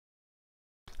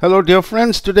Hello dear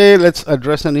friends, today let's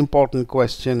address an important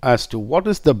question as to what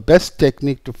is the best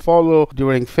technique to follow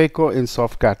during phaco in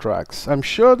soft cataracts. I'm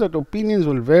sure that opinions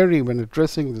will vary when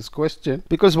addressing this question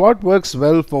because what works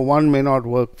well for one may not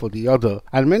work for the other,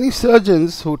 and many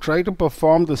surgeons who try to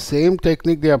perform the same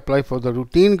technique they apply for the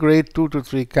routine grade 2 to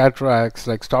 3 cataracts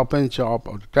like stop and chop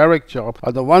or direct chop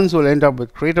are the ones who will end up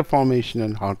with crater formation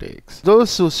and heartaches.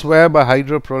 Those who swear by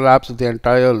hydroprolapse of the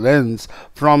entire lens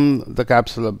from the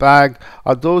capsular bag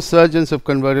are those surgeons have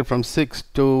converted from 6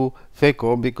 to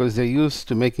phaco because they're used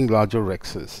to making larger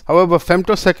rexes. However,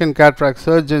 femtosecond cataract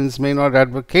surgeons may not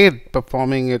advocate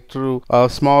performing it through a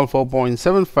small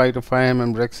 4.75 to 5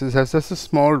 mm rexes as there's a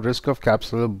small risk of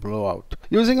capsular blowout.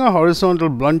 Using a horizontal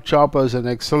blunt chopper is an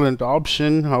excellent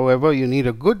option. However, you need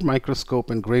a good microscope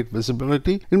and great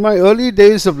visibility. In my early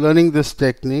days of learning this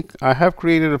technique, I have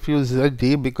created a few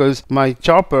ZD because my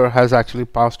chopper has actually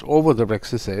passed over the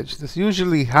rex's edge. This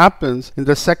usually happens in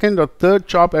the second or third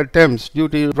chop attempts due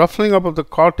to ruffling up of the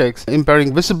cortex,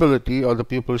 impairing visibility, or the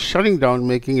pupil shutting down,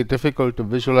 making it difficult to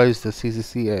visualize the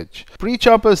CCC edge.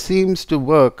 Pre-chopper seems to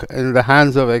work in the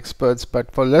hands of experts,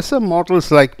 but for lesser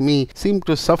mortals like me seem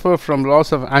to suffer from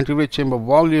loss of anterior chamber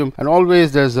volume, and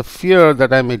always there's a fear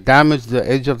that I may damage the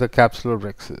edge of the capsular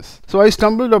rexes. So I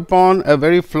stumbled upon a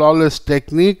very flawless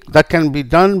technique that can be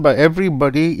done by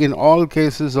everybody in all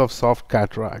cases of soft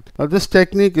cataract. Now this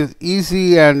technique is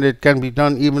easy and it can be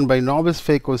done even by novice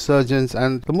phaco surgeons,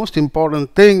 and the most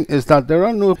important thing is that there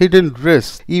are no hidden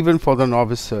risks even for the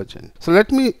novice surgeon. So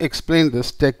let me explain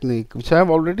this technique, which I have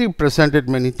already presented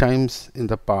many times in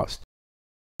the past.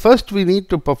 First, we need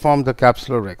to perform the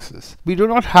capsular rexes. We do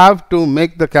not have to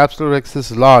make the capsular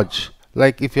rexes large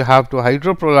like if you have to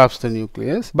hydroprolapse the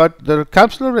nucleus, but the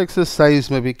capsular rex's size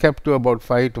may be kept to about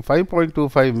 5 to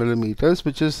 5.25 millimeters,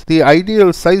 which is the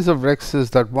ideal size of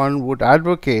rexes that one would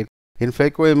advocate in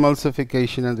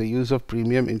phacoemulsification and the use of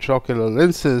premium intraocular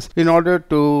lenses in order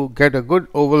to get a good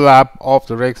overlap of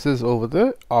the rexes over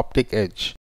the optic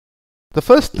edge. The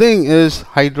first thing is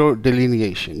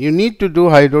hydrodelineation. You need to do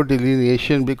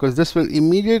hydrodelineation because this will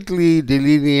immediately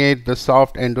delineate the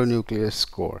soft endonucleus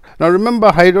core. Now remember,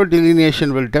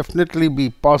 hydrodelineation will definitely be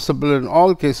possible in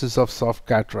all cases of soft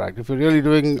cataract. If you're really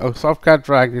doing a soft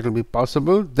cataract, it will be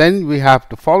possible. Then we have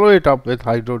to follow it up with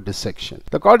hydrodissection.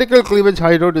 The cortical cleavage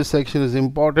hydrodissection is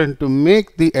important to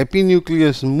make the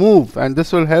epinucleus move, and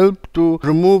this will help to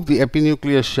remove the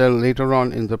epinucleus shell later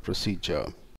on in the procedure.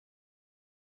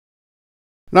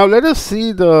 Now let us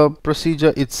see the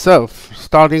procedure itself,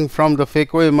 starting from the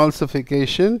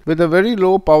phacoemulsification with a very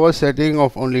low power setting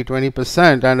of only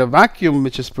 20% and a vacuum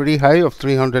which is pretty high of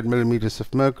 300 millimeters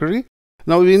of mercury.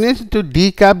 Now we need to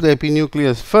decap the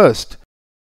epinucleus first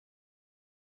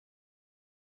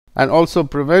and also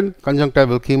prevent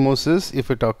conjunctival chemosis if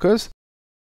it occurs.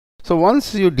 So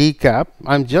once you decap,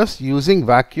 I'm just using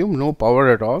vacuum, no power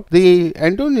at all. The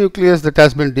endonucleus that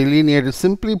has been delineated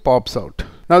simply pops out.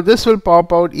 Now this will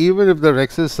pop out even if the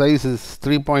rex's size is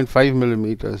 3.5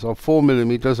 millimeters or 4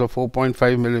 millimeters or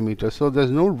 4.5 millimeters. So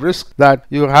there's no risk that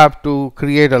you have to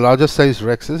create a larger size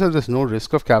rexes, and there's no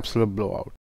risk of capsular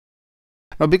blowout.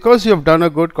 Now because you have done a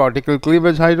good cortical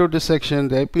cleavage hydrodissection,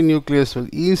 the epinucleus will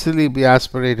easily be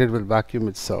aspirated with vacuum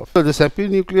itself. So this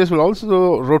epinucleus will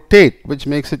also rotate, which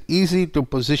makes it easy to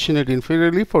position it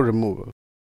inferiorly for removal.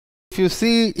 If you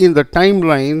see in the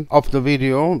timeline of the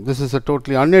video, this is a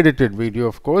totally unedited video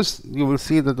of course, you will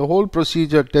see that the whole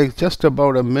procedure takes just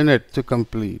about a minute to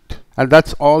complete. And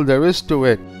that's all there is to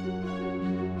it.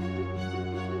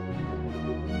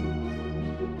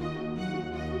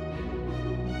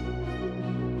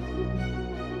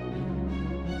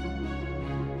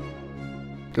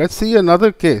 Let's see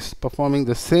another case performing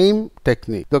the same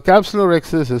technique. The capsular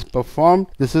rexes is performed.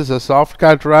 This is a soft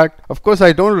cataract. Of course,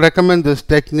 I don't recommend this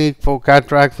technique for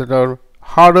cataracts that are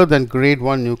harder than grade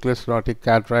 1 nucleus sclerotic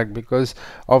cataract because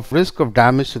of risk of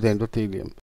damage to the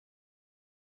endothelium.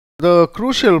 The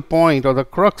crucial point or the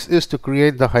crux is to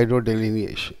create the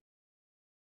hydrodelineation.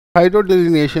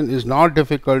 Hydrodelineation is not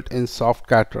difficult in soft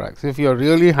cataracts. If you're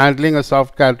really handling a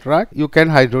soft cataract, you can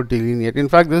hydrodelineate. In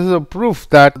fact, this is a proof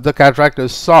that the cataract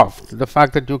is soft. The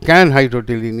fact that you can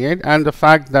hydrodelineate and the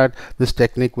fact that this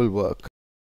technique will work.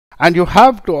 And you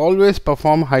have to always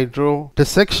perform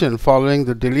hydrodissection following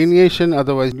the delineation,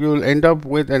 otherwise you will end up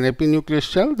with an epinucleus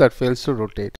shell that fails to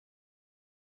rotate.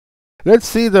 Let's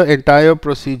see the entire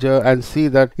procedure and see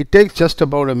that it takes just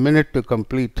about a minute to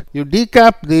complete. You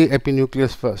decap the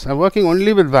epinucleus first. I'm working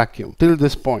only with vacuum till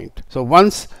this point. So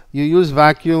once you use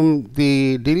vacuum,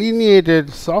 the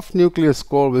delineated soft nucleus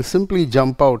core will simply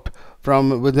jump out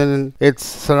from within its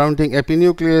surrounding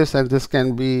epinucleus, and this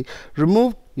can be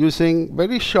removed using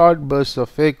very short bursts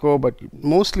of phaco, but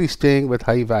mostly staying with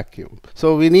high vacuum.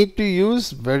 So we need to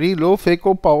use very low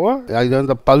phaco power, either in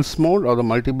the pulse mode or the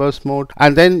multiburst mode,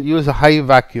 and then use a high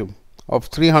vacuum of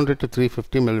 300 to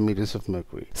 350 millimeters of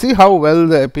mercury. See how well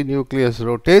the epinucleus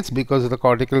rotates because of the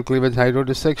cortical cleavage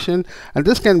hydrodissection, and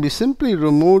this can be simply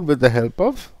removed with the help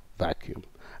of vacuum.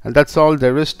 And that's all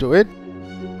there is to it.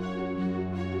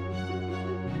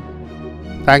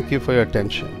 Thank you for your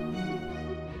attention.